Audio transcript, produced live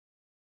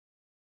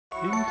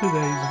in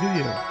today's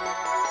video.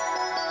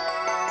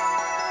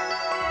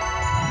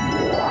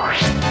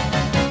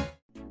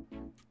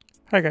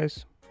 Hi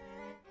guys,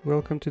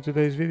 welcome to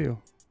today's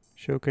video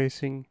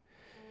showcasing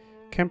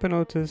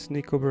Camponotus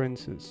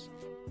Nicobarensis,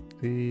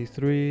 the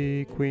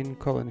 3-queen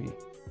colony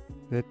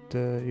that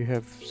you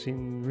have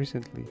seen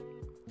recently.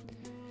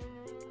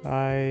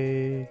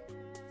 I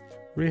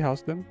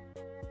rehoused them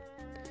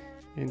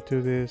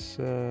into this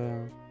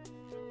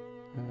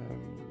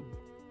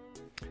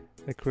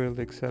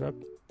acrylic setup.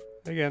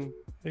 Again,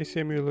 a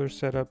similar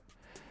setup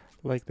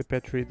like the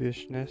Petri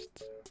dish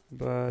nest,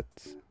 but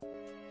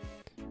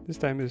this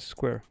time is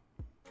square.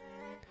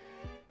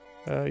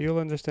 You'll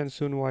understand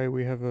soon why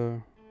we have a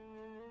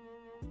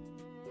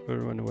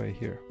runaway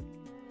here.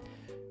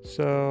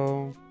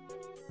 So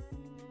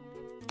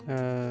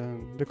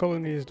the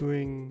colony is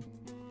doing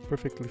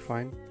perfectly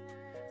fine.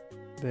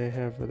 They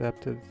have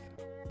adapted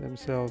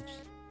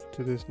themselves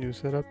to this new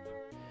setup,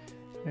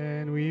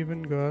 and we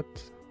even got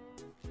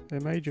a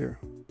major,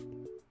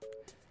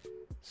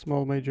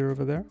 small major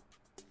over there,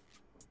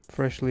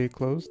 freshly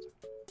closed,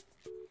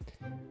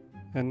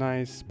 a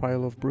nice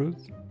pile of brood,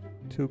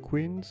 2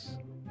 queens,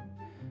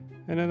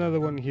 and another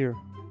one here.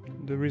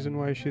 The reason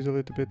why she's a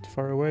little bit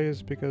far away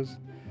is because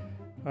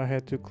I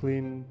had to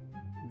clean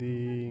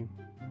the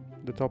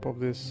top of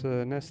this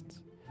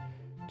nest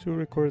to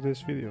record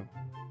this video,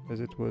 as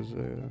it was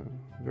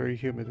very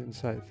humid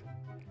inside.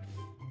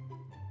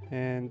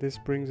 And this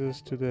brings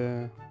us to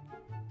the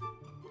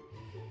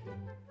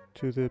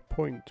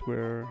point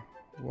where,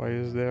 why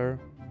is there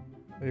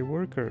a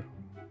worker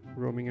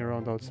roaming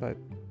around outside?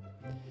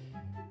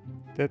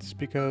 That's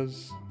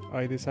because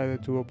I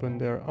decided to open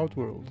their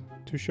outworld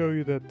to show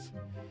you that,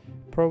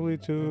 probably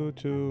to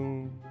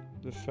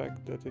the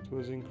fact that it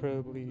was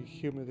incredibly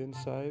humid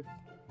inside.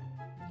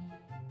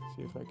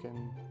 See if I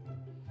can.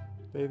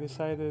 They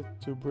decided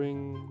to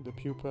bring the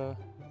pupa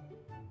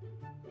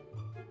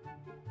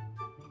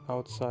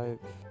outside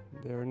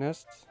their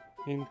nest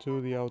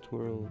into the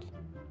outworld,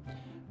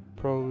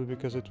 probably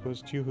because it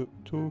was too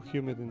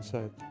humid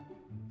inside.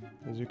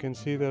 As you can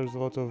see, there's a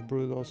lot of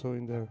brood also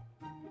in there.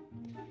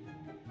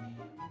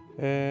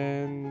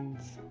 And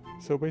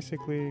so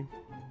basically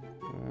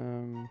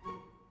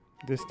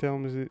this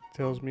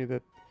tells me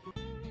that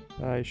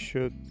I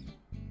should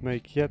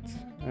make yet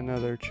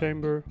another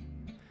chamber,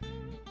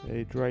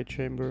 a dry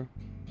chamber,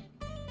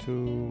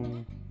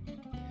 to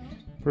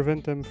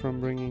prevent them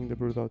from bringing the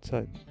brood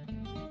outside,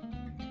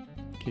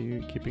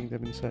 keeping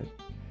them inside.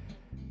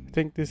 I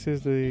think this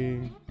is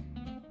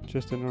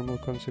just a normal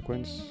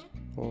consequence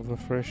of a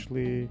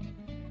freshly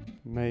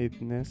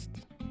made nest.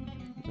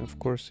 Of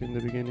course, in the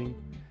beginning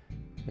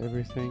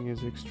everything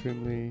is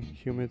extremely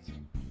humid,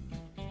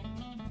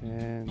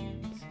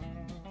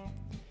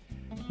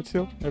 but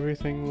still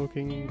everything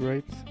looking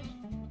great.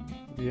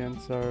 The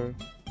ants are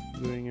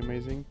doing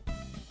amazing,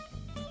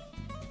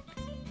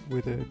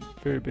 with a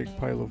very big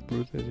pile of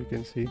brood, as you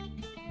can see.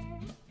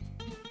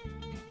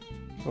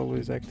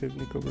 Always active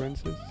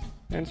Nicobarensis,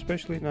 and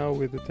especially now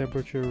with the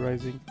temperature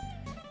rising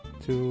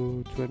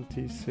to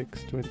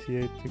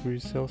 26-28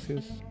 degrees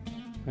Celsius,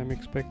 I'm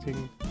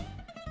expecting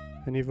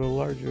an even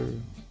larger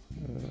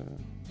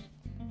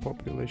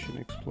population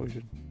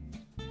explosion.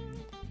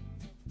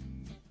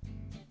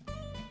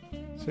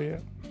 So yeah,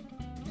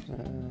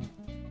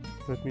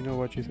 let me know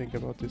what you think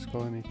about this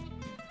colony.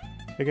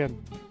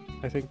 Again,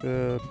 I think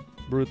the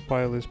brood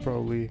pile is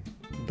probably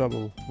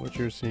double what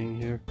you're seeing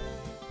here,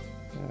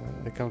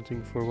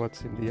 accounting for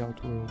what's in the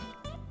outworld.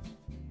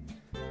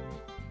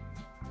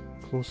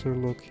 Closer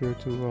look here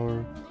to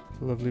our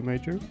lovely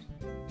major.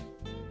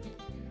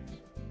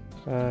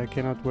 I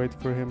cannot wait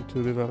for him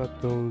to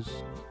develop the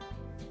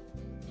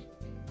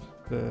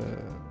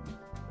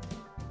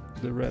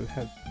red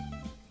head,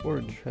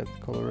 orange head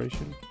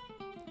coloration,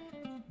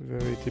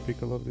 very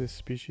typical of this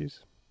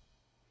species.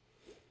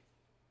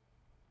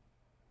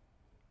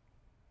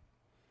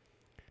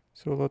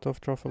 So a lot of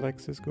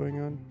trophalexis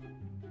going on.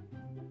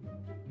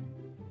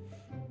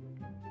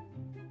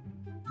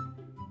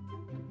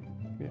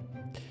 Yeah.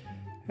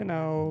 And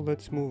now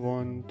let's move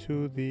on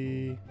to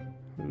the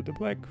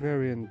black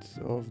variant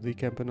of the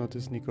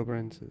Camponotus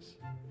Nicobarensis.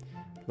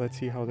 Let's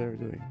see how they're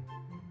doing.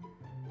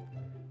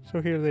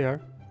 So here they are,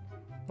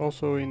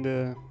 also in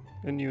a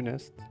new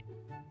nest,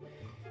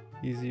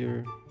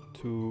 easier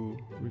to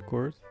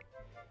record.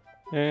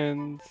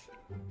 And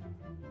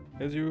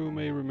as you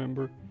may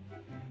remember,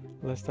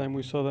 last time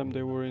we saw them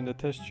they were in the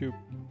test tube,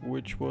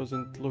 which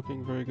wasn't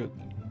looking very good.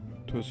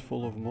 It was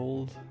full of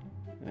mold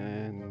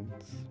and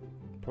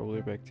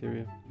probably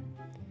bacteria.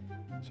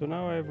 So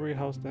now I've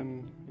rehoused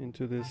them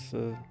into this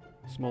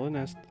smaller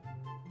nest,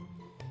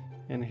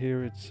 and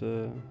here it's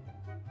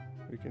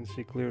we can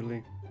see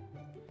clearly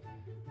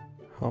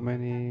how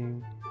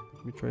many.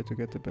 Let me try to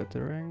get a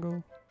better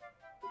angle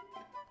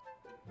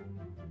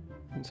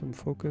and some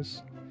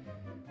focus.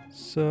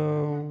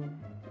 So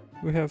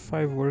we have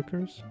 5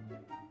 workers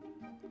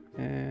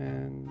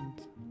and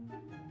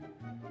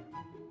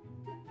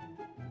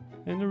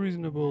a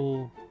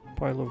reasonable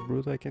pile of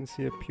brood. I can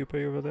see a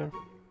pupae over there.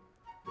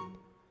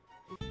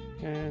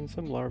 and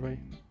some larvae.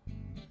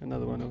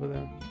 Another one over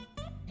there.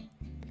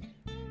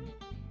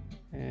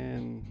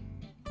 And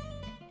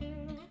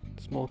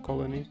small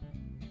colony,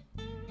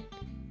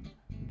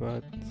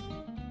 but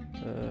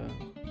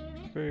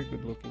very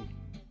good looking.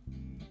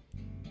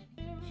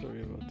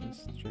 Sorry about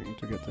this, trying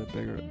to get a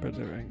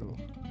better angle.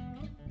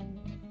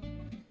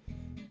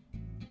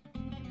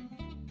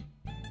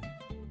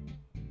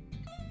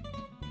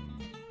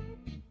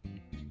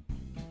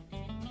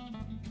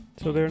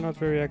 So they're not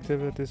very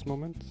active at this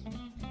moment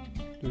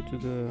due to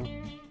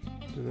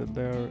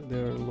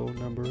their low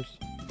numbers,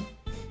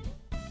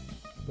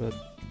 but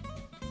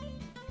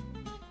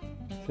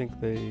I think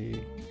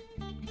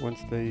once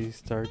they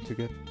start to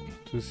get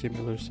to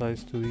similar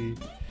size to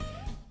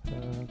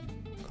the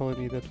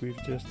colony that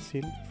we've just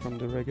seen from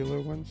the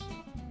regular ones,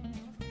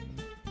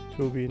 it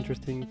will be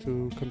interesting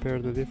to compare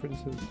the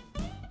differences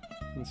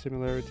and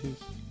similarities.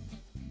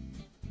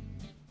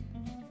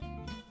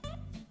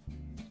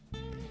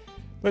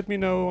 Let me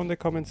know on the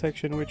comment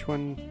section which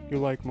one you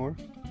like more,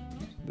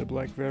 the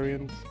black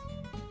variant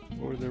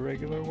or the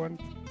regular one.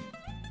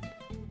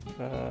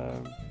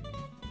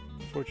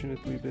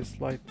 Fortunately this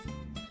light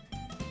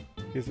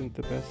isn't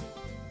the best.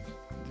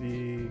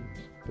 The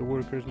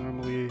workers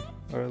normally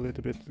are a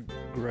little bit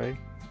gray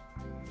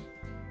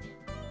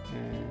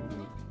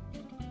and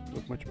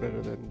look much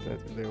better than that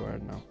they are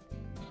now.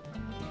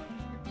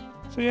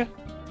 So yeah,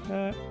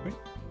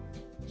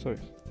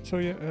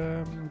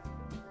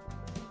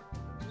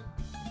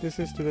 this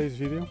is today's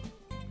video,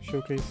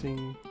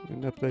 showcasing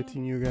and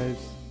updating you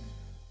guys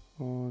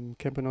on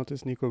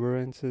Camponotus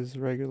Nicobarensis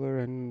regular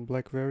and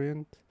black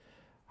variant,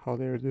 how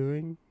they're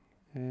doing,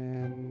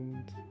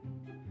 and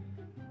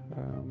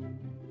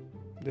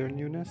their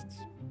new nests.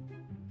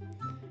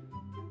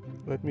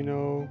 Let me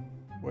know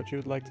what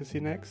you'd like to see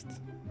next,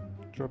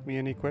 drop me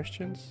any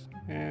questions,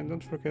 and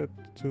don't forget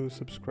to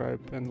subscribe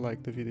and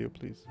like the video,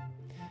 please.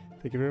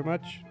 Thank you very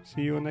much,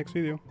 see you on next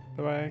video,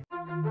 bye bye.